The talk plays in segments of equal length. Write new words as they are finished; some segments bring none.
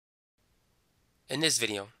In this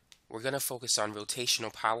video, we're going to focus on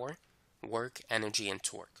rotational power, work, energy, and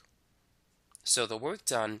torque. So the work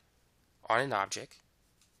done on an object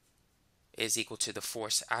is equal to the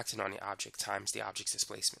force acting on the object times the object's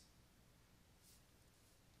displacement.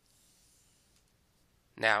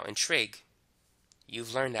 Now in trig,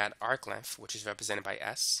 you've learned that arc length, which is represented by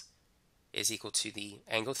S, is equal to the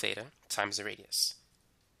angle theta times the radius.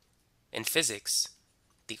 In physics,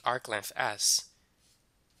 the arc length S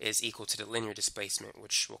is equal to the linear displacement,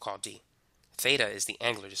 which we'll call d. Theta is the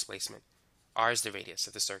angular displacement. R is the radius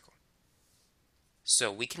of the circle.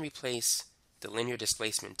 So we can replace the linear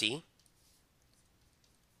displacement d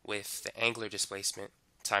with the angular displacement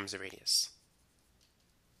times the radius.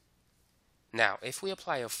 Now, if we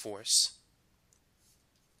apply a force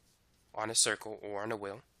on a circle or on a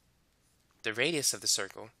wheel, the radius of the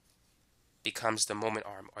circle becomes the moment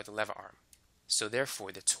arm or the lever arm. So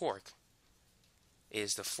therefore, the torque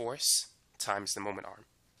is the force times the moment arm.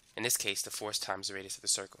 In this case, the force times the radius of the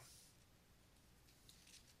circle.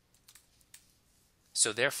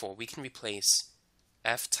 So therefore, we can replace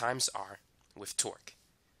F times R with torque.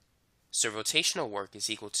 So rotational work is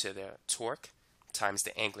equal to the torque times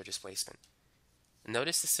the angular displacement.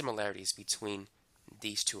 Notice the similarities between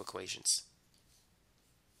these two equations.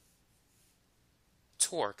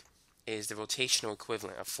 Torque is the rotational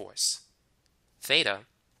equivalent of force. Theta,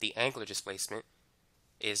 the angular displacement,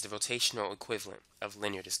 is the rotational equivalent of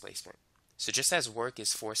linear displacement. So just as work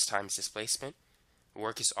is force times displacement,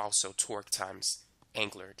 work is also torque times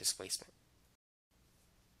angular displacement.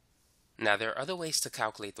 Now there are other ways to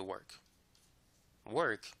calculate the work.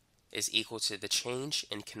 Work is equal to the change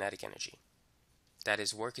in kinetic energy. That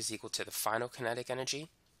is, work is equal to the final kinetic energy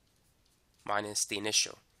minus the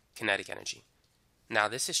initial kinetic energy. Now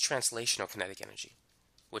this is translational kinetic energy,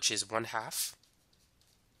 which is 1/2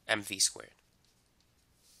 mv squared.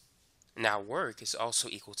 Now work is also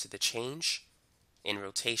equal to the change in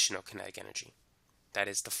rotational kinetic energy. That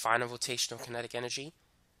is the final rotational kinetic energy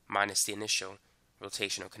minus the initial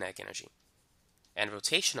rotational kinetic energy. And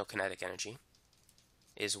rotational kinetic energy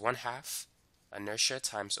is 1/2 inertia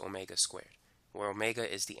times omega squared, where omega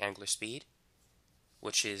is the angular speed,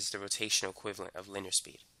 which is the rotational equivalent of linear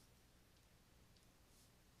speed.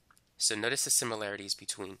 So notice the similarities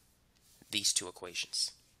between these two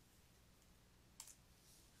equations.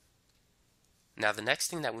 Now the next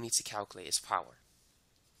thing that we need to calculate is power.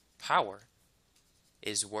 Power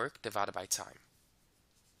is work divided by time.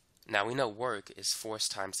 Now we know work is force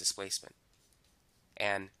times displacement,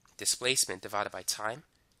 and displacement divided by time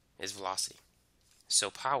is velocity. So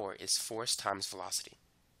power is force times velocity.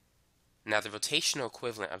 Now the rotational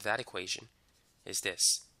equivalent of that equation is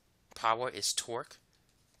this. Power is torque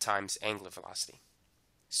times angular velocity.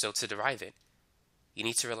 So to derive it, you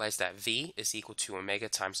need to realize that V is equal to omega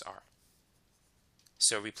times R.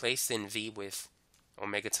 So replace then V with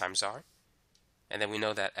omega times R, and then we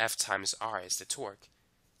know that F times R is the torque.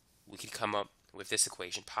 We can come up with this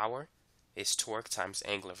equation. Power is torque times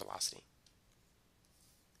angular velocity.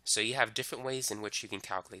 So you have different ways in which you can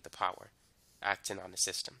calculate the power acting on the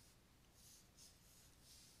system.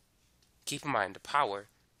 Keep in mind, the power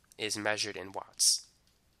is measured in watts,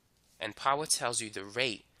 and power tells you the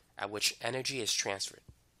rate at which energy is transferred.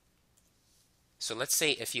 So let's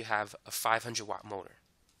say if you have a 500 watt motor,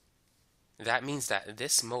 that means that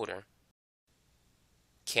this motor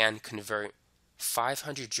can convert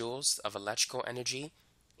 500 joules of electrical energy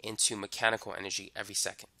into mechanical energy every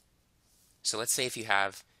second. So let's say if you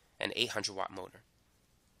have an 800 watt motor,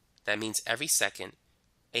 that means every second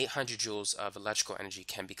 800 joules of electrical energy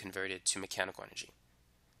can be converted to mechanical energy.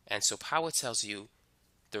 And so power tells you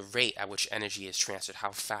the rate at which energy is transferred,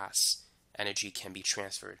 how fast energy can be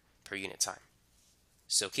transferred per unit time.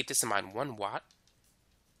 So keep this in mind, 1 watt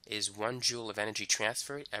is 1 joule of energy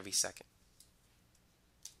transferred every second.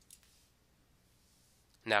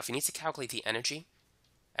 Now if you need to calculate the energy,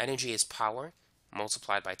 energy is power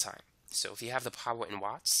multiplied by time. So if you have the power in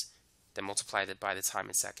watts, then multiply it by the time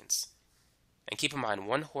in seconds. And keep in mind,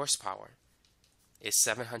 1 horsepower is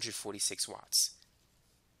 746 watts.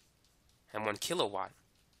 And 1 kilowatt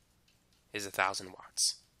is 1,000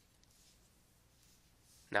 watts.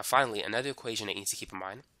 Now finally, another equation that you need to keep in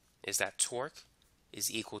mind is that torque is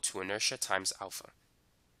equal to inertia times alpha,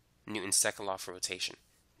 Newton's second law for rotation,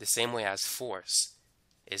 the same way as force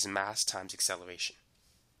is mass times acceleration.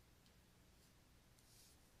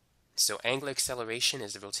 So angular acceleration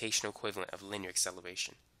is the rotational equivalent of linear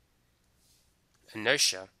acceleration.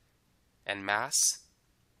 Inertia and mass,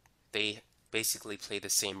 they basically play the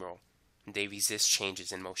same role. They resist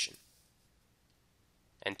changes in motion.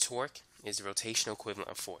 And torque is the rotational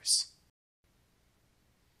equivalent of force.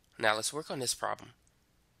 Now let's work on this problem.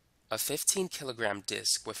 A 15 kilogram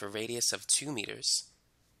disk with a radius of 2 meters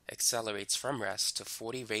accelerates from rest to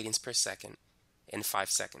 40 radians per second in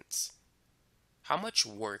 5 seconds. How much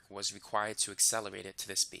work was required to accelerate it to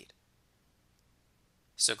this speed?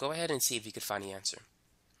 So go ahead and see if you could find the answer.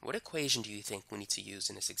 What equation do you think we need to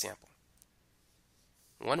use in this example?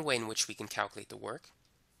 One way in which we can calculate the work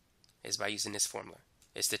is by using this formula.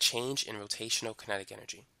 It's the change in rotational kinetic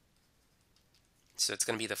energy. So it's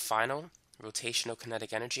going to be the final rotational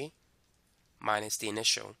kinetic energy minus the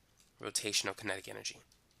initial rotational kinetic energy.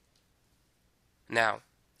 Now,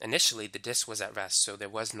 initially the disk was at rest, so there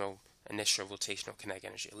was no initial rotational kinetic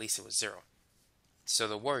energy, at least it was 0. So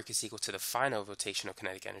the work is equal to the final rotational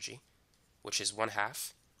kinetic energy, which is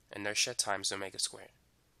 1/2 inertia times omega squared.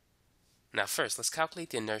 Now first, let's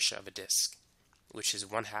calculate the inertia of a disk, which is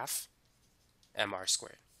 1/2 mr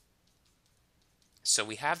squared. So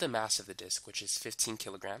we have the mass of the disk, which is 15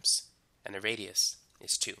 kilograms, and the radius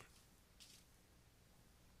is 2.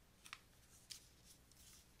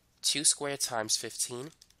 2 squared times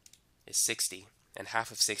 15 is 60, and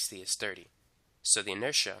half of 60 is 30. So the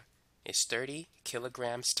inertia is 30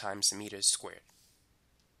 kilograms times meters squared.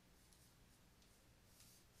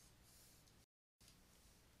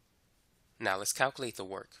 Now let's calculate the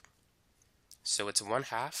work. So it's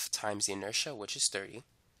 1/2 times the inertia, which is 30,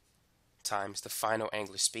 times the final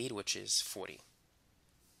angular speed, which is 40.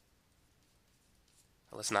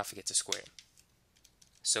 Let's not forget to square it.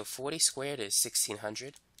 So 40 squared is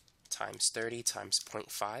 1600 times 30 times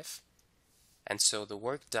 0.5. And so the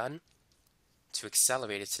work done to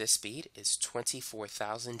accelerate it to this speed is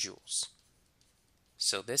 24,000 joules.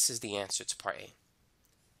 So this is the answer to part A.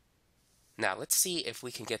 Now let's see if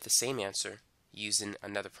we can get the same answer using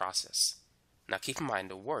another process. Now keep in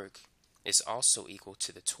mind the work is also equal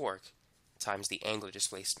to the torque times the angular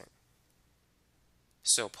displacement.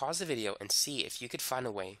 So pause the video and see if you could find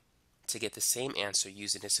a way to get the same answer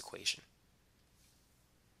using this equation.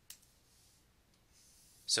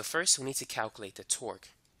 So first we need to calculate the torque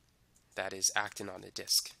that is acting on the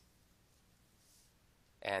disk.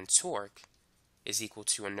 And torque is equal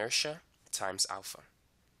to inertia times alpha.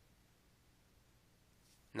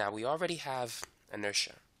 Now we already have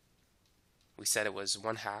inertia. We said it was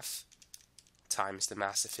 1/2 times the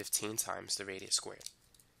mass of 15 times the radius squared,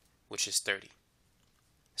 which is 30.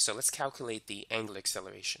 So let's calculate the angular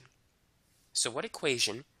acceleration. So what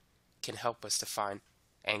equation can help us to find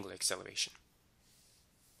angular acceleration?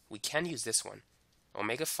 We can use this one.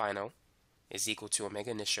 Omega final is equal to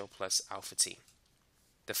omega initial plus alpha t.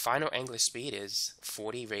 The final angular speed is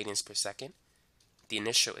 40 radians per second. The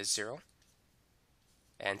initial is 0.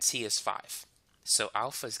 And t is 5. So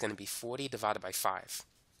alpha is going to be 40 divided by 5,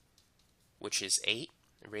 which is 8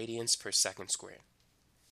 radians per second squared.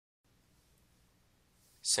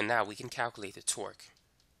 So now we can calculate the torque,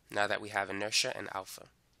 now that we have inertia and alpha.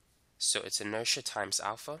 So it's inertia times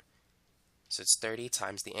alpha, so it's 30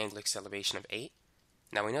 times the angular acceleration of 8.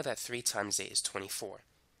 Now we know that 3 times 8 is 24,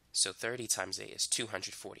 so 30 times 8 is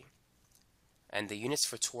 240. And the units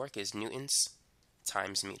for torque is newtons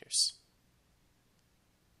times meters.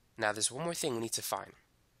 Now there's one more thing we need to find.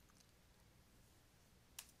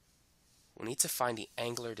 We need to find the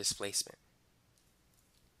angular displacement.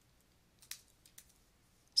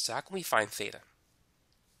 So how can we find theta?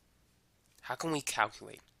 How can we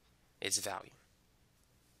calculate its value?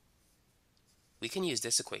 We can use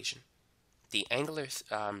this equation. The angular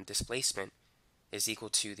displacement is equal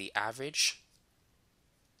to the average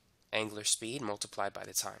angular speed multiplied by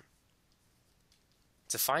the time.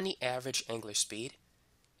 To find the average angular speed,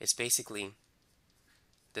 it's basically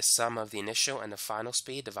the sum of the initial and the final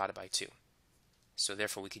speed divided by 2. So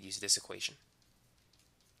therefore we could use this equation.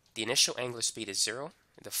 The initial angular speed is 0,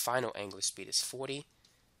 the final angular speed is 40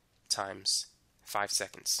 times 5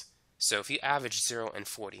 seconds. So if you average 0 and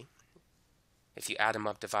 40, if you add them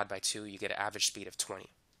up, divide by 2, you get an average speed of 20.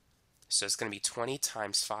 So it's going to be 20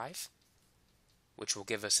 times 5, which will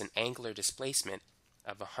give us an angular displacement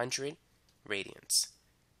of 100 radians.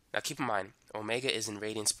 Now keep in mind, omega is in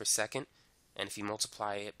radians per second, and if you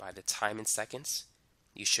multiply it by the time in seconds,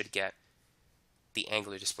 you should get the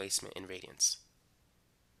angular displacement in radians.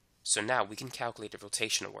 So now we can calculate the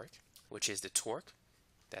rotational work, which is the torque,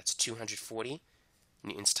 that's 240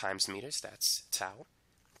 newtons times meters, that's tau,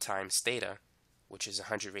 times theta, which is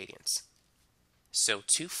 100 radians. So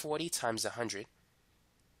 240 times 100,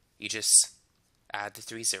 you just add the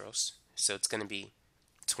 3 zeros, so it's going to be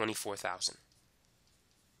 24,000.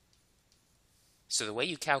 So the way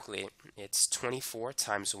you calculate it, it's 24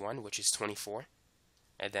 times 1, which is 24,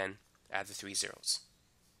 and then add the 3 zeros.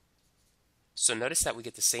 So notice that we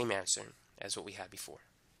get the same answer as what we had before.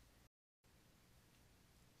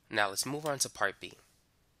 Now let's move on to part B.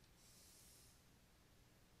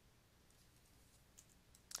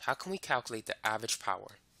 How can we calculate the average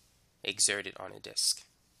power exerted on a disk?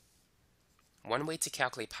 One way to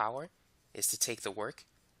calculate power is to take the work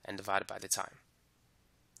and divide it by the time.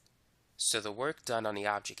 So the work done on the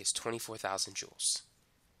object is 24,000 joules,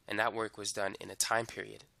 and that work was done in a time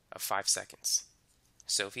period of 5 seconds.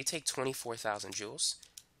 So if you take 24,000 joules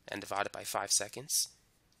and divide it by 5 seconds,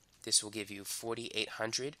 this will give you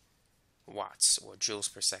 4,800 watts, or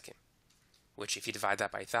joules per second, which if you divide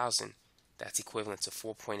that by 1,000, that's equivalent to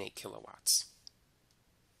 4.8 kilowatts.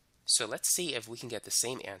 So let's see if we can get the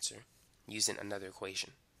same answer using another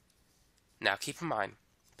equation. Now keep in mind,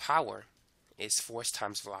 power is force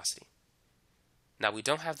times velocity. Now we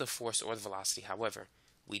don't have the force or the velocity, however,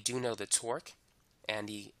 we do know the torque and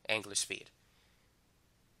the angular speed.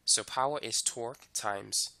 So power is torque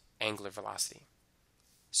times angular velocity.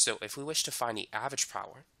 So if we wish to find the average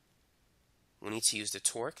power, we need to use the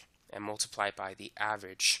torque and multiply it by the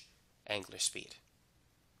average angular speed.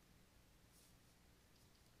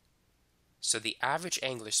 So the average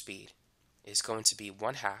angular speed is going to be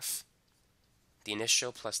 1/2 the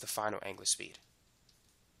initial plus the final angular speed.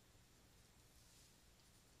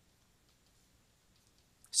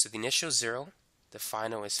 So the initial 0, the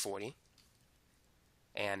final is 40,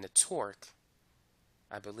 and the torque,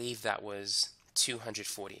 I believe that was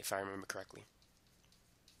 240 if I remember correctly.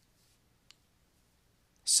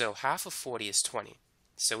 So half of 40 is 20.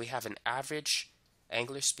 So we have an average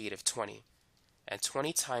angular speed of 20, and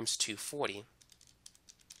 20 times 240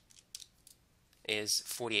 is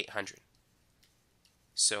 4,800.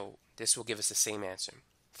 So this will give us the same answer,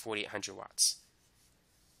 4,800 watts.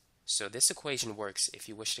 So this equation works if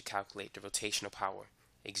you wish to calculate the rotational power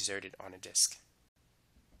exerted on a disk.